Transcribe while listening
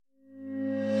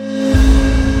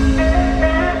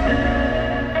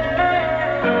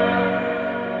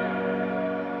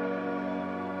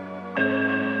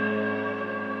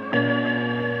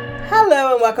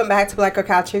welcome back to Black Girl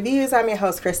Couch Reviews. I'm your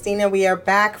host, Christina. We are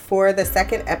back for the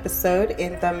second episode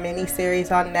in the mini-series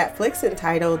on Netflix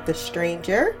entitled The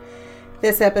Stranger.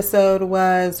 This episode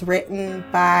was written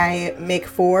by Mick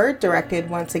Ford, directed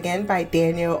once again by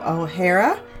Daniel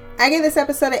O'Hara. I give this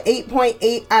episode an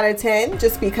 8.8 out of 10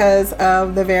 just because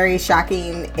of the very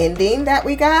shocking ending that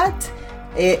we got.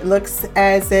 It looks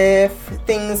as if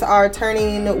things are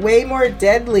turning way more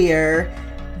deadlier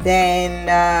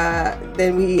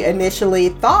than we initially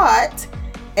thought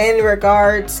in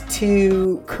regards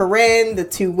to Corinne, the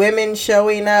two women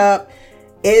showing up.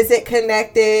 Is it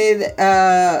connected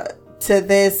to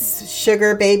this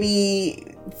sugar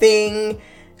baby thing,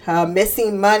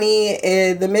 missing money?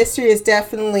 The mystery is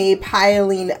definitely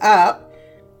piling up.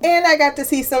 And I got to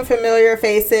see some familiar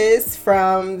faces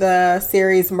from the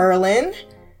series Merlin.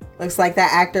 Looks like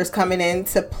that actor's coming in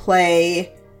to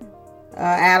play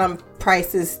Adam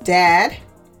Price's dad.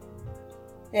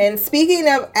 And speaking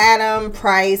of Adam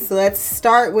Price, let's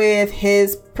start with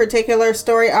his particular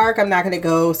story arc. I'm not going to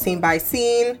go scene by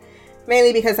scene,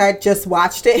 mainly because I just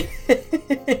watched it.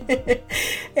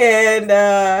 And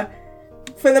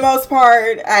for the most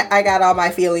part, I got all my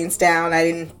feelings down. I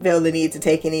didn't feel the need to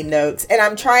take any notes. And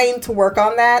I'm trying to work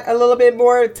on that a little bit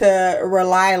more, to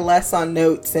rely less on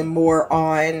notes and more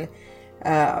on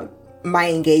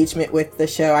my engagement with the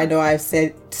show. I know I've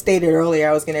stated earlier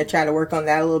I was going to try to work on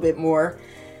that a little bit more,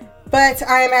 but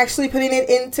I am actually putting it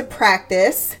into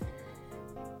practice.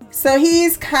 So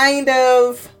he's kind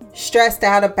of stressed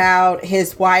out about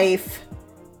his wife,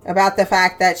 about the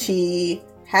fact that she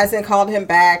hasn't called him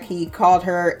back. He called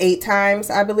her 8 times,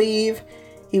 I believe.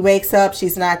 He wakes up,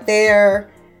 she's not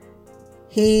there.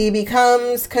 He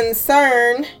becomes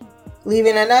concerned,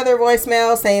 leaving another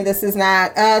voicemail saying, "This is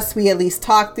not us. We at least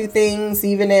talk through things,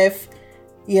 even if,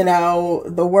 you know,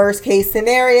 the worst case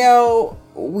scenario,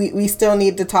 we still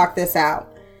need to talk this out."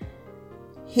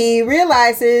 He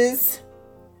realizes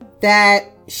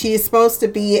that she's supposed to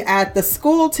be at the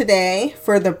school today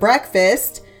for the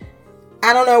breakfast.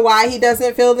 I don't know why he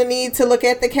doesn't feel the need to look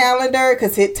at the calendar,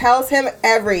 because it tells him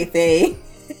everything.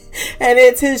 And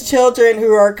it's his children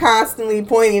who are constantly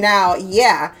pointing out,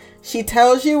 yeah, she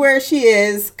tells you where she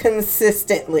is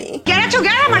consistently. Get it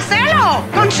together, Marcelo!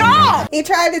 Control! He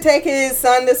tried to take his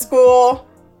son to school,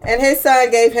 and his son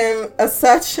gave him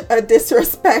such a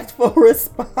disrespectful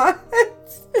response.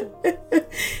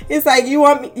 It's like, you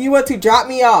want to drop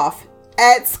me off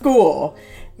at school?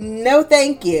 No,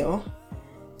 thank you.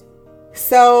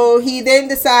 So he then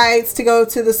decides to go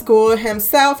to the school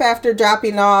himself after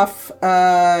dropping off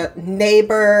a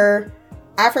neighbor.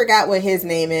 I forgot what his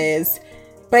name is,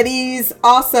 but he's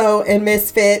also in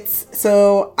Misfits.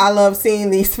 So I love seeing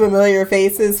these familiar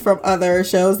faces from other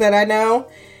shows that I know.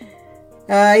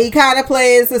 He kind of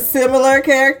plays a similar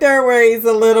character where he's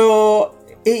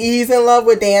in love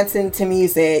with dancing to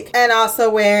music and also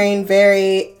wearing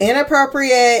very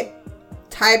inappropriate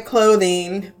type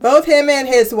clothing. Both him and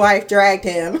his wife dragged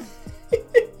him.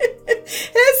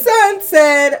 His son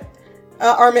said,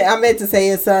 I meant to say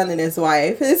his son and his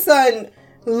wife. His son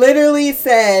literally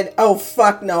said, "Oh,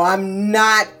 fuck no, I'm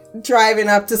not driving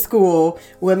up to school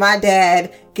with my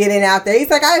dad getting out there." He's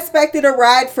like, "I expected a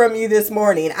ride from you this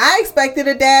morning. I expected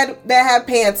a dad that had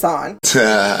pants on."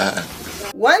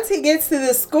 Once he gets to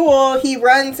the school, he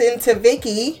runs into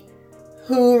Vicky,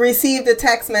 who received a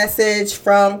text message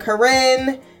from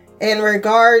Corinne in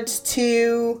regards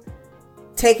to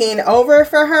taking over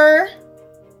for her.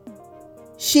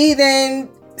 She then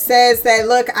says that,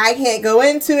 "Look, I can't go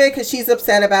into it," because she's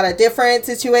upset about a different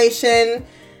situation.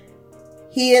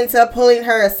 He ends up pulling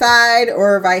her aside,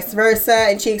 or vice versa,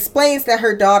 and she explains that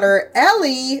her daughter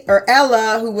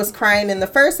Ella, who was crying in the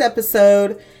first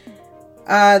episode,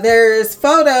 there's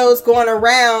photos going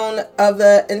around of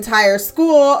the entire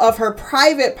school of her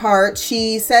private part.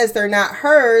 She says they're not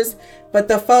hers, but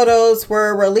the photos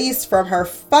were released from her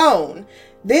phone.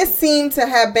 This seemed to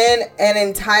have been an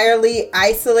entirely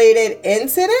isolated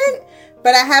incident,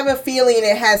 but I have a feeling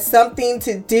it has something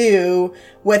to do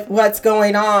with what's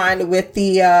going on with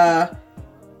the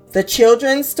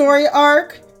children's story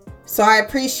arc. So I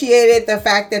appreciated the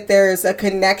fact that there's a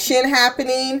connection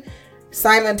happening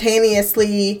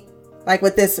simultaneously, like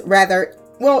with this rather,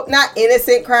 well, not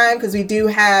innocent crime, because we do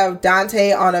have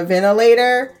Dante on a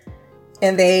ventilator,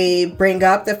 and they bring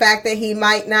up the fact that he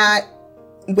might not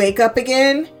wake up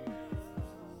again,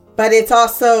 but it's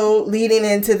also leading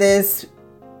into this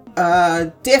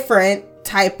different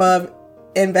type of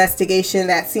investigation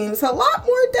that seems a lot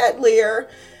more deadlier.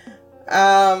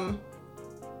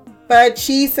 But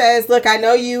she says, "Look, I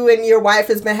know you and your wife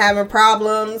has been having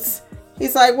problems."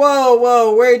 He's like,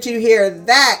 whoa, where'd you hear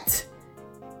that?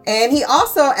 And he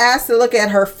also asked to look at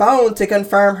her phone to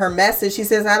confirm her message. She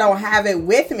says, I don't have it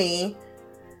with me.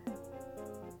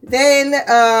 Then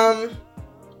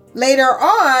later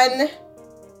on,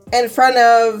 in front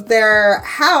of their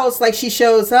house, like, she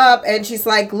shows up and she's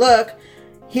like, look,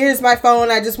 here's my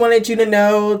phone. I just wanted you to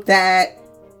know that,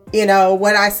 you know,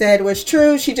 what I said was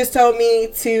true. She just told me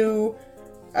to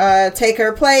take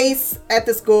her place at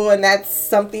the school, and that's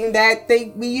something that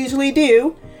we usually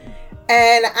do.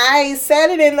 And I said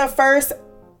it in the first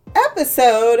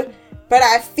episode, but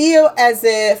I feel as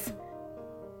if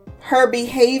her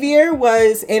behavior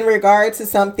was in regard to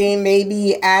something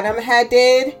maybe Adam had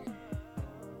did.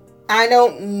 I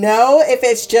don't know if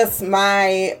it's just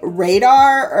my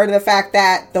radar or the fact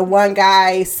that the one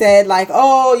guy said, like,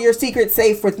 oh, your secret's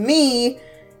safe with me.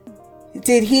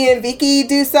 Did he and Vicky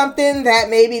do something that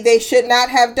maybe they should not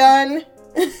have done?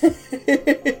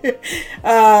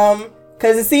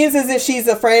 Because it seems as if she's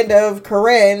a friend of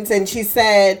Corinne's, and she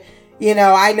said, you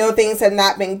know, I know things have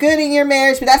not been good in your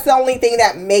marriage, but that's the only thing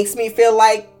that makes me feel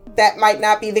like that might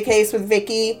not be the case with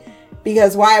Vicky,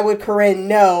 because why would Corinne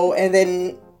know and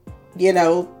then, you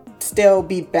know, still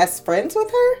be best friends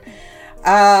with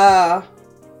her?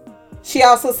 She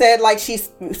also said, like, she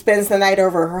spends the night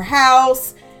over her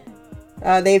house.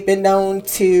 They've been known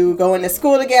to go into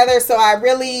school together. So I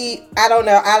don't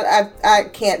know. I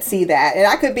can't see that. And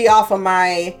I could be off of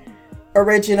my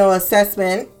original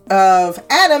assessment of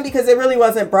Adam because it really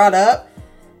wasn't brought up.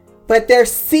 But there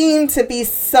seemed to be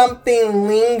something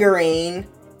lingering.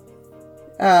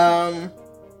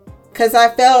 Because I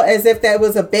felt as if that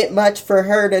was a bit much for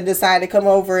her to decide to come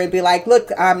over and be like,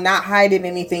 look, I'm not hiding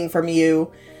anything from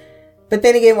you. But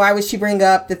then again, why would she bring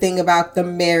up the thing about the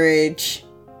marriage?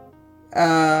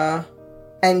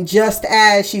 And just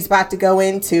as she's about to go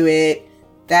into it,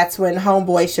 that's when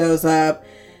homeboy shows up.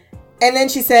 And then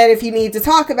she said, if you need to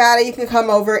talk about it, you can come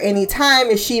over anytime.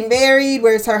 Is she married?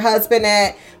 Where's her husband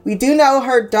at? We do know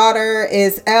her daughter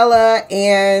is Ella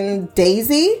and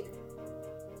Daisy.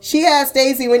 She asked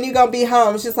Daisy, when you gonna be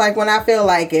home? She's like, when I feel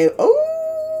like it. Ooh.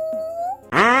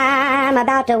 I'm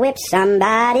about to whip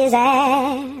somebody's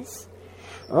ass.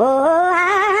 Oh,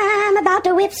 I'm about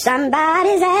to whip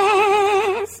somebody's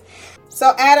ass.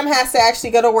 So Adam has to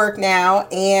actually go to work now,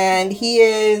 and he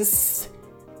is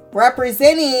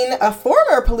representing a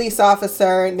former police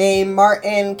officer named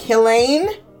Martin Killane,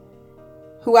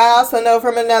 who I also know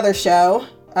from another show,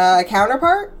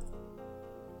 Counterpart.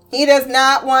 He does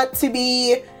not want to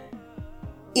be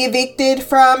evicted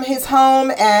from his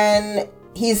home, and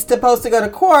he's supposed to go to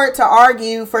court to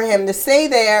argue for him to stay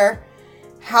there.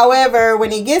 However,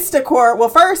 when he gets to court, well,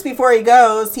 first, before he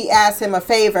goes, he asks him a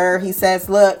favor. He says,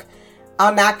 look,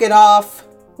 I'll knock it off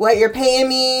what you're paying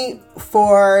me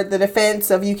for the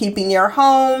defense of you keeping your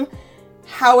home.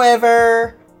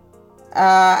 However,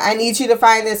 I need you to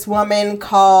find this woman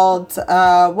called,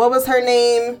 what was her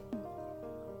name?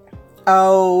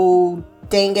 Oh,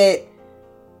 dang it.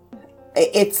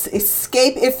 It's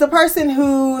Escape. It's the person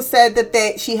who said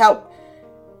that she helped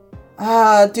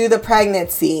do the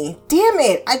pregnancy. Damn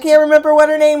it. I can't remember what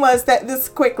her name was this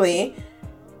quickly.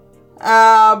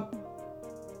 And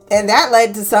that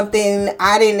led to something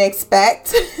I didn't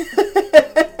expect.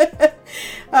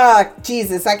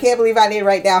 Jesus, I can't believe I didn't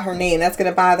write down her name. That's going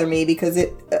to bother me because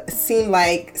it seemed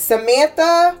like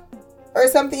Samantha or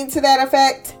something to that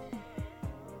effect.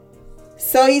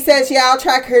 So he says, yeah, I'll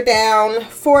track her down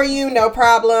for you. No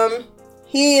problem.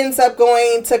 He ends up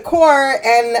going to court,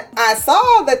 and I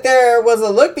saw that there was a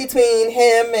look between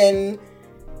him and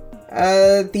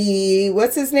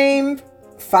what's his name?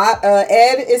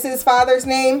 Ed is his father's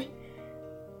name.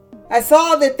 I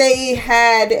saw that they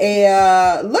had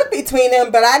a look between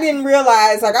them, but I didn't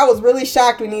realize, like, I was really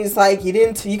shocked when he was like, you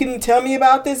couldn't tell me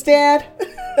about this, Dad?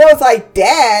 I was like,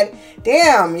 Dad?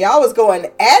 Damn, y'all was going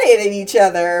at it at each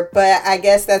other. But I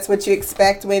guess that's what you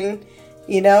expect when,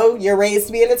 you know, you're raised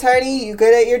to be an attorney. You're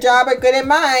good at your job or good at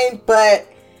mine. But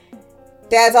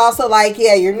Dad's also like,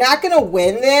 yeah, you're not going to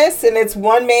win this. And it's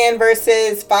one man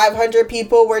versus 500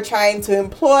 people we're trying to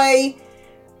employ.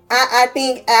 I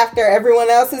think after everyone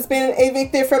else has been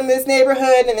evicted from this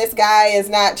neighborhood and this guy is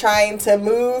not trying to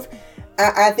move,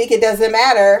 I think it doesn't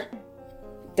matter.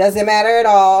 Doesn't matter at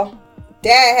all.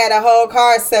 Dad had a whole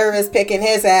car service picking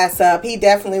his ass up. He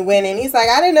definitely winning. He's like,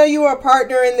 I didn't know you were a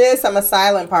partner in this. I'm a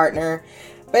silent partner.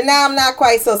 But now I'm not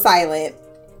quite so silent.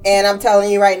 And I'm telling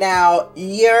you right now,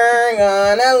 you're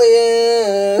gonna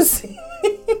lose.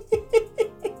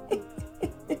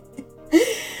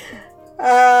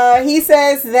 He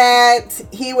says that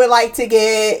he would like to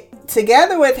get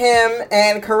together with him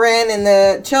and Corinne and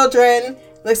the children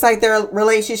Looks like their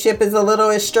relationship is a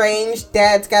little estranged.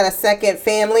 Dad's got a second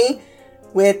family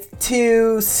with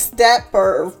two half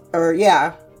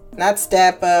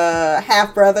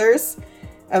brothers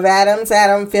of Adam's.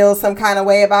 Adam feels some kind of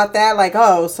way about that. Like,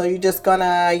 oh, so you're just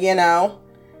gonna,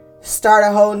 start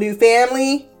a whole new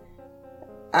family?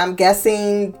 I'm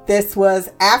guessing this was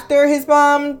after his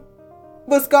mom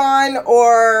was gone,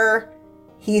 or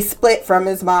he split from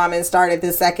his mom and started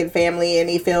the second family and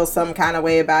he feels some kind of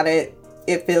way about it.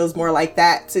 It feels more like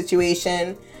that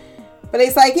situation. But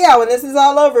it's like, yeah, when this is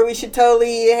all over, we should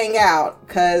totally hang out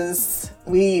because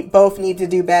we both need to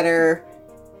do better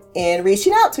in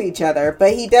reaching out to each other.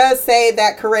 But he does say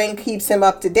that Corinne keeps him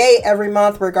up to date every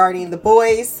month regarding the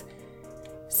boys.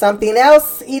 Something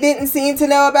else he didn't seem to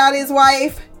know about his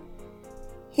wife.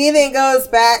 He then goes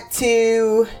back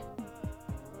to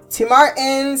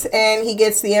Martin's and he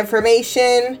gets the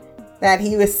information that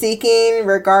he was seeking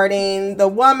regarding the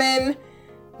woman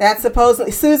that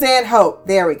supposedly, Suzanne Hope,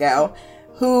 there we go,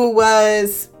 who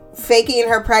was faking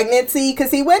her pregnancy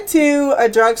because he went to a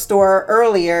drugstore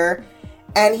earlier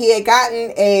and he had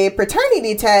gotten a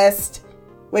paternity test,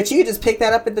 which you just picked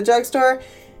that up at the drugstore.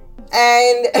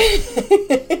 And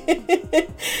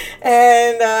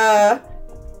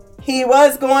he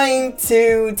was going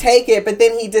to take it, but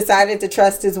then he decided to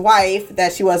trust his wife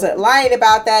that she wasn't lying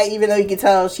about that, even though you could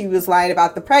tell she was lying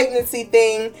about the pregnancy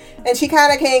thing. And she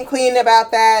kind of came clean about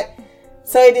that.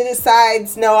 So he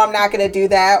decides, no, I'm not going to do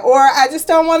that. Or I just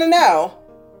don't want to know.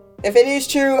 If it is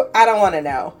true, I don't want to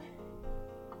know.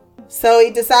 So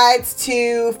he decides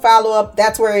to follow up.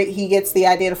 That's where he gets the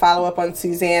idea to follow up on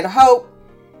Suzanne Hope.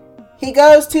 He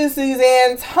goes to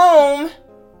Suzanne's home,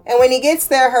 and when he gets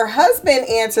there, her husband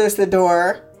answers the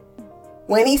door.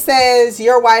 When he says,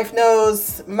 your wife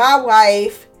knows my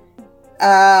wife,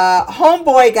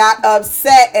 homeboy got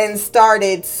upset and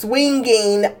started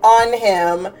swinging on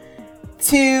him.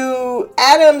 To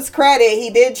Adam's credit,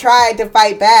 he did try to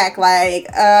fight back, like,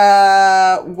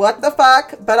 what the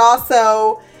fuck? But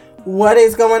also, what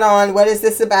is going on? What is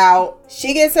this about?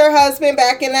 She gets her husband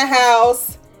back in the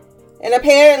house. And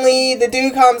apparently the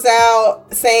dude comes out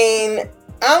saying,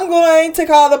 I'm going to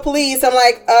call the police. I'm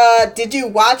like, did you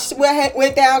watch what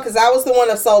went down? Because I was the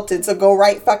one assaulted, so go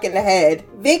right fucking ahead.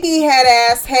 Vicky had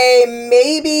asked, hey,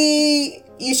 maybe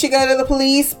you should go to the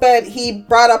police, but he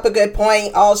brought up a good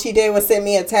point. All she did was send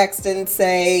me a text and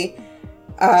say,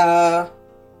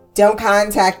 don't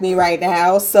contact me right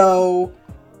now. So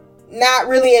not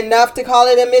really enough to call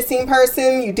it a missing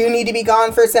person. You do need to be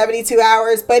gone for 72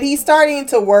 hours. But he's starting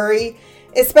to worry,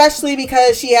 especially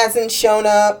because she hasn't shown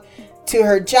up to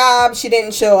her job. She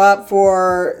didn't show up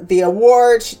for the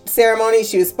award ceremony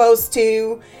she was supposed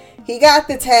to. He got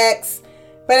the text,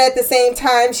 but at the same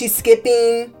time, she's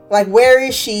skipping. Like, where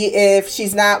is she if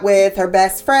she's not with her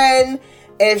best friend?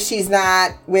 If she's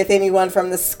not with anyone from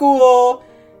the school?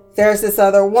 There's this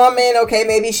other woman. Okay,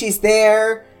 maybe she's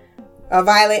there. A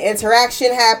violent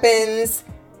interaction happens.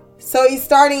 So he's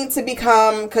starting to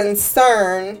become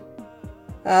concerned.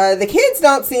 The kids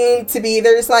don't seem to be.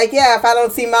 They're just like, yeah, if I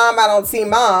don't see mom, I don't see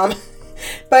mom.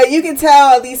 But you can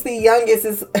tell at least the youngest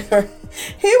is...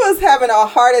 he was having a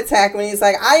heart attack when he's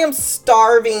like, I am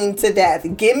starving to death.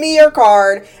 Give me your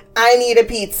card. I need a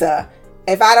pizza.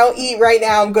 If I don't eat right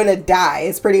now, I'm going to die.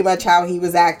 It's pretty much how he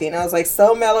was acting. I was like,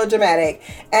 so melodramatic.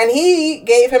 And he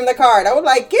gave him the card. I was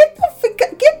like, get the fuck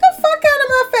out of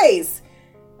my face.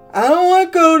 I don't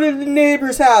want to go to the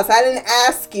neighbor's house. I didn't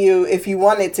ask you if you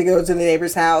wanted to go to the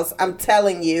neighbor's house. I'm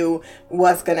telling you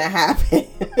what's going to happen.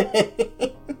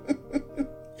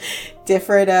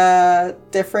 Different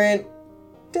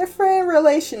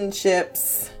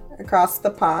relationships across the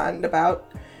pond about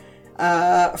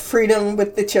freedom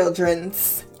with the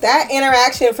children's. That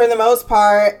interaction for the most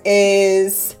part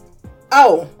is...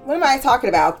 Oh, what am I talking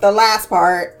about? The last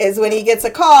part is when he gets a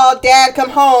call. Dad, come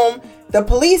home. The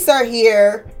police are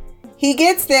here. He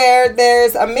gets there.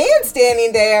 There's a man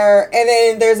standing there. And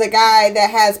then there's a guy that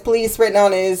has police written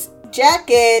on his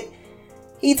jacket.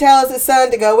 He tells his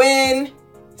son to go in.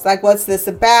 It's like, what's this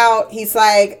about? He's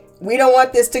like, we don't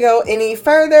want this to go any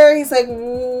further. He's like,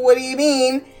 what do you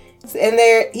mean? And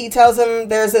he tells him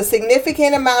there's a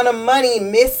significant amount of money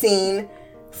missing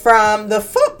from the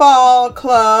football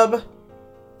club.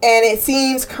 And it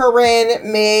seems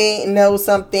Corinne may know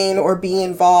something or be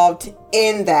involved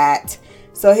in that.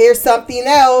 So here's something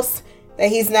else that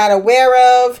he's not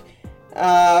aware of.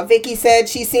 Vicky said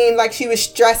she seemed like she was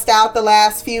stressed out the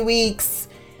last few weeks.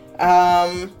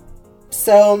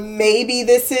 So maybe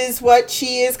this is what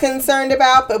she is concerned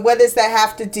about. But what does that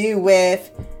have to do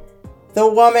with the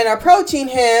woman approaching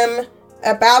him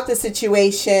about the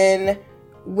situation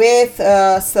with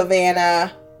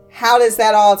Savannah. How does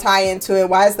that all tie into it?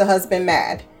 Why is the husband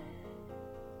mad?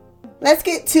 Let's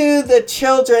get to the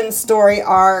children's story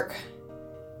arc.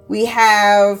 We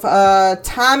have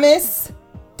Thomas,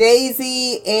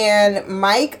 Daisy, and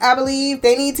Mike, I believe.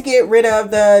 They need to get rid of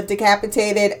the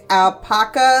decapitated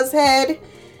alpaca's head.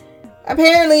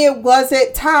 Apparently it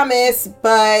wasn't Thomas,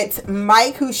 but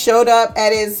Mike, who showed up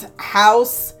at his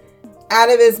house out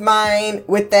of his mind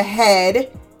with the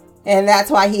head. And that's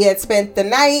why he had spent the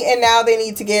night. And now they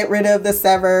need to get rid of the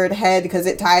severed head because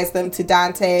it ties them to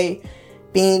Dante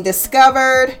being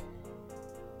discovered.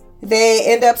 They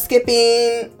end up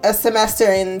skipping a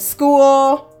semester in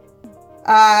school.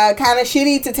 Kind of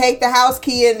shitty to take the house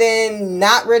key and then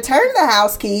not return the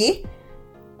house key.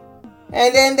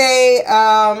 And then they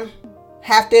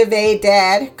have to evade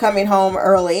Dad coming home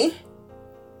early.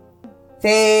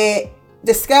 They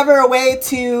discover a way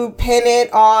to pin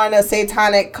it on a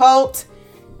satanic cult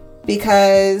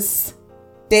because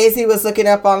Daisy was looking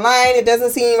up online. It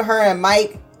doesn't seem her and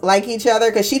Mike like each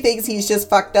other because she thinks he's just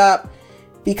fucked up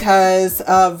because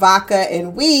of vodka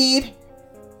and weed.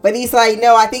 But he's like,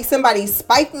 no, I think somebody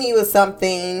spiked me with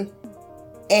something.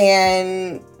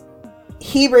 And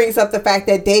he brings up the fact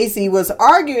that Daisy was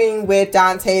arguing with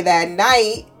Dante that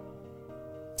night.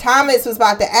 Thomas was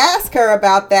about to ask her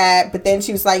about that, but then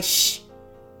she was like, shh.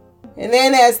 And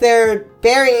then as they're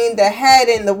burying the head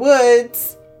in the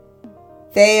woods,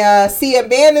 they see a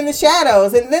man in the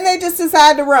shadows, and then they just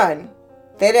decide to run.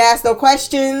 They didn't ask no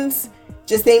questions,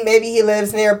 just think maybe he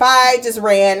lives nearby, just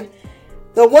ran.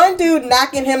 The one dude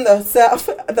knocking him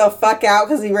the fuck out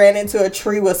because he ran into a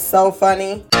tree was so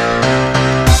funny.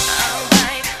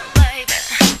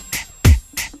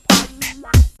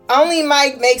 Only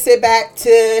Mike makes it back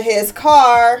to his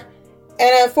car.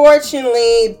 And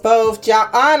unfortunately, both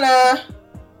Joanna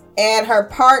and her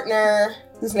partner,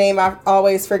 whose name I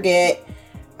always forget,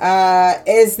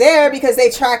 is there because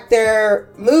they track their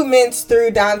movements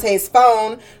through Dante's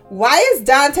phone. Why is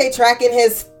Dante tracking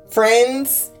his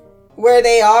friends where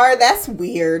they are? That's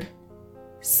weird.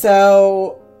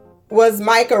 So, was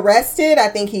Mike arrested? I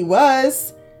think he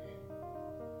was.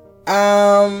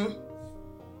 They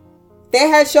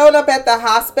had shown up at the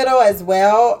hospital as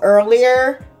well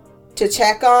earlier to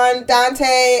check on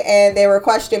Dante, and they were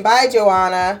questioned by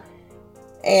Joanna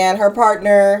and her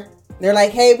partner. They're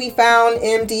like, hey, we found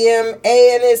MDMA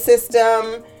in his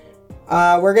system.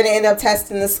 We're going to end up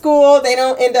testing the school. They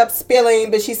don't end up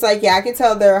spilling, but she's like, yeah, I can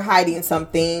tell they're hiding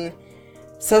something.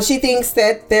 So she thinks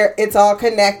that it's all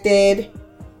connected.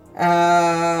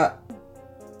 I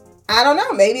don't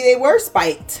know. Maybe they were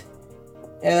spiked.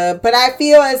 But I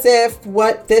feel as if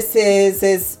what this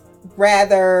is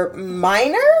rather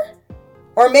minor.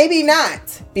 Or maybe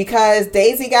not, because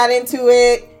Daisy got into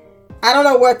it. I don't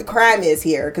know what the crime is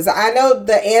here, because I know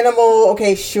the animal,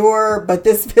 okay, sure, but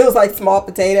this feels like small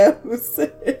potatoes.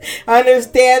 I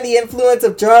understand the influence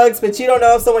of drugs, but you don't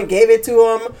know if someone gave it to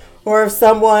him, or if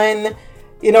someone,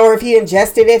 or if he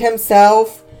ingested it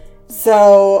himself.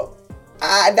 So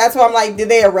that's why I'm like, did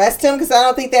they arrest him? Because I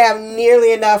don't think they have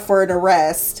nearly enough for an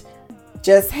arrest.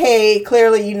 Just, hey,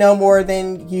 clearly you know more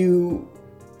than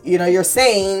you're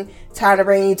saying. Time to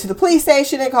bring you to the police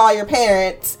station and call your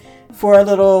parents for a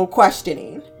little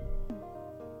questioning.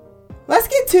 Let's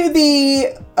get to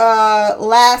the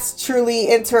last truly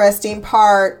interesting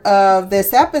part of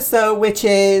this episode, which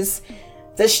is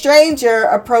the stranger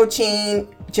approaching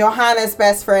Johanna's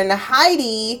best friend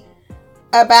Heidi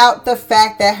about the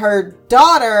fact that her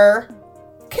daughter,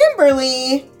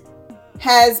 Kimberly,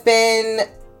 has been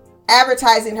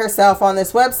advertising herself on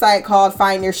this website called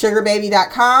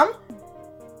findyoursugarbaby.com.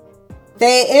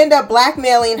 They end up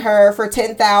blackmailing her for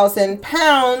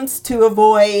 £10,000 to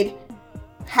avoid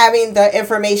having the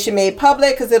information made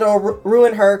public because it'll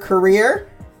ruin her career.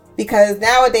 Because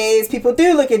nowadays people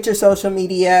do look at your social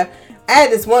media. I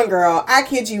had this one girl, I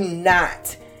kid you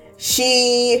not.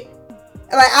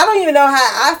 I don't even know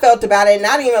how I felt about it, and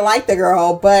I didn't even like the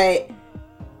girl, but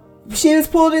she was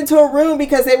pulled into a room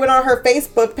because they went on her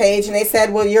Facebook page and they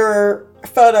said, well, your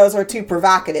photos are too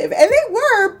provocative. And they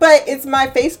were, but it's my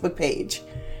Facebook page.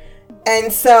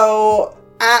 And so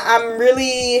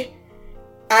I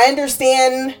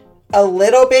understand a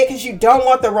little bit, because you don't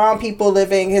want the wrong people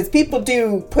living, because people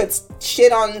do put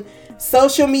shit on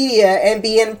social media and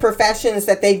be in professions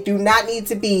that they do not need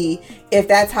to be if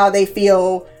that's how they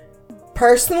feel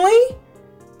personally.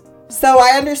 So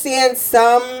I understand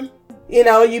some,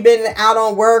 you've been out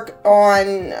on work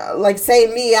on, like,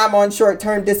 say me, I'm on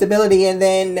short-term disability, and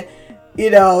then,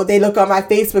 they look on my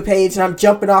Facebook page and I'm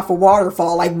jumping off a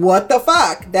waterfall. Like, what the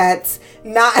fuck? That's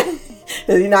not,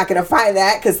 you're not going to find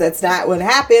that because that's not what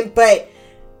happened. But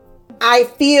I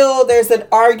feel there's an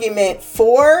argument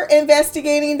for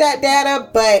investigating that data,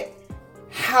 but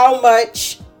how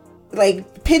much,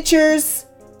 like, pictures,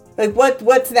 like,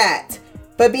 what's that?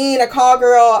 But being a call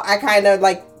girl, I kind of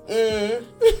like,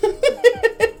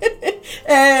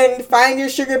 And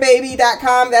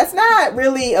findyoursugarbaby.com, that's not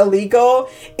really illegal.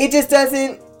 It just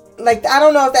doesn't, like, I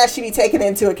don't know if that should be taken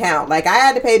into account. Like, I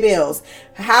had to pay bills.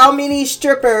 How many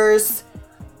strippers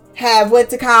have went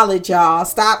to college, y'all?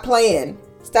 Stop playing.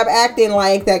 Stop acting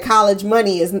like that college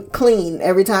money is clean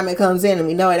every time it comes in, and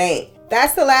we know it ain't.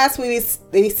 That's the last we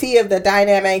see of the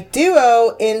dynamic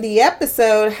duo in the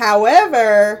episode.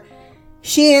 However,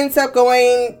 she ends up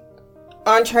going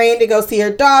on train to go see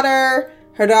her daughter.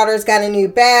 Her daughter's got a new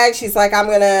bag. She's like, I'm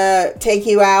gonna take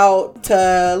you out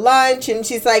to lunch. And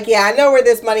she's like, yeah, I know where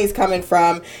this money's coming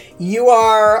from. You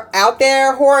are out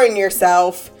there whoring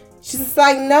yourself. She's just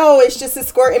like, no, it's just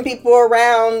escorting people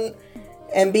around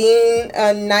and being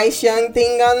a nice young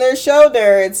thing on their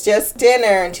shoulder. It's just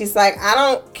dinner. And she's like, I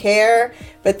don't care,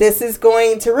 but this is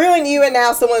going to ruin you. And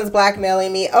now someone's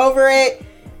blackmailing me over it.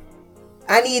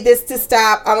 I need this to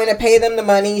stop. I'm going to pay them the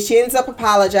money. She ends up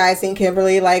apologizing,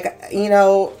 Kimberly, like, you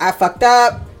know, I fucked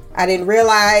up. I didn't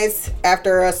realize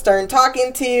after a stern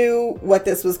talking to what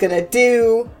this was going to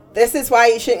do. This is why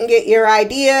you shouldn't get your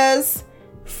ideas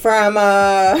from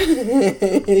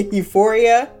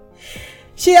Euphoria.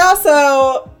 She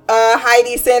also,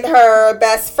 Heidi sent her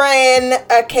best friend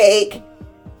a cake.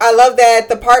 I love that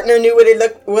the partner knew what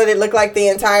it looked like the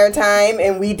entire time,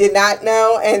 and we did not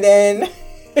know. And then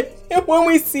when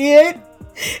we see it,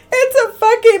 it's a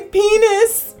fucking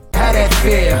penis. How that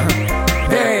feel?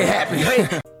 Very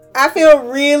happy. I feel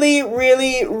really,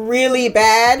 really, really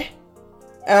bad,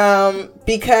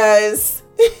 because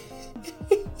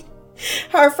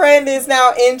her friend is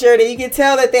now injured, and you can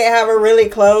tell that they have a really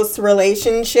close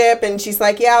relationship. And she's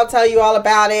like, yeah, I'll tell you all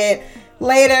about it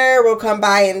later. We'll come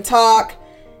by and talk.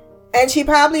 And she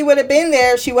probably would have been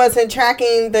there if she wasn't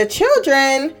tracking the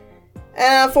children.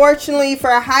 And unfortunately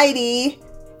for Heidi,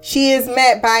 she is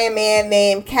met by a man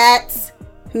named Katz,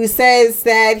 who says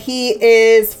that he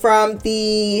is from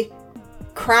the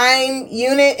crime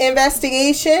unit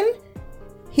investigation.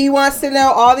 He wants to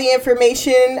know all the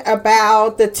information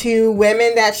about the two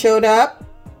women that showed up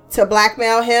to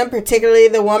blackmail him, particularly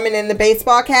the woman in the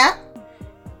baseball cap.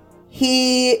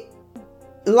 He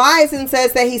lies and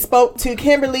says that he spoke to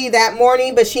Kimberly that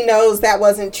morning, but she knows that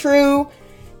wasn't true.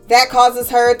 That causes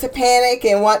her to panic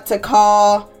and want to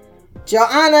call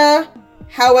Joanna.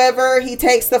 However, he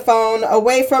takes the phone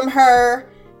away from her.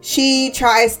 She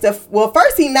tries to, well,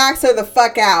 first he knocks her the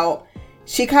fuck out.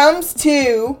 She comes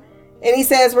to, and he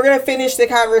says, we're going to finish the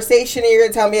conversation and you're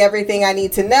going to tell me everything I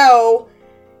need to know.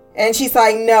 And she's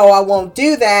like, no, I won't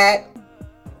do that.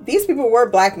 These people were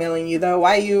blackmailing you, though.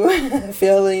 Why are you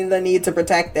feeling the need to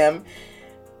protect them?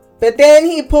 But then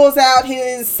he pulls out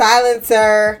his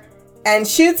silencer and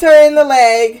shoots her in the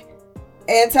leg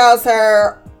and tells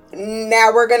her,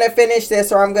 now we're going to finish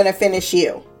this or I'm going to finish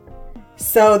you.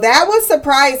 So that was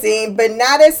surprising, but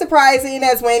not as surprising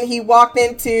as when he walked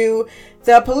into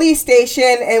the police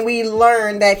station and we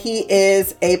learned that he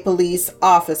is a police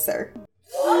officer.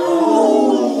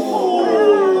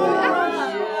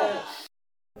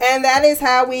 And that is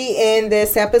how we end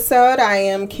this episode. I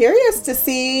am curious to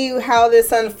see how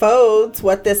this unfolds,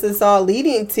 what this is all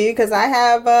leading to, because I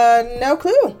have no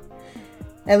clue.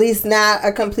 At least not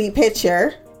a complete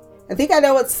picture. I think I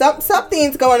know what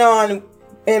something's going on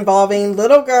involving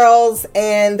little girls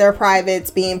and their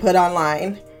privates being put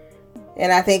online.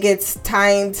 And I think it's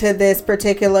tying to this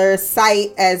particular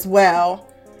site as well.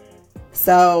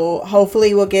 So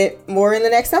hopefully we'll get more in the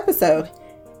next episode.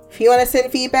 If you want to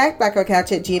send feedback,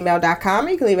 blackgirlcouch@gmail.com.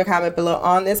 You can leave a comment below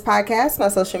on this podcast. My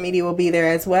social media will be there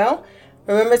as well.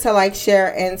 Remember to like,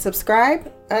 share, and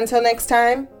subscribe. Until next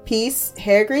time, peace,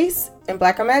 hair grease, and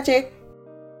black girl magic.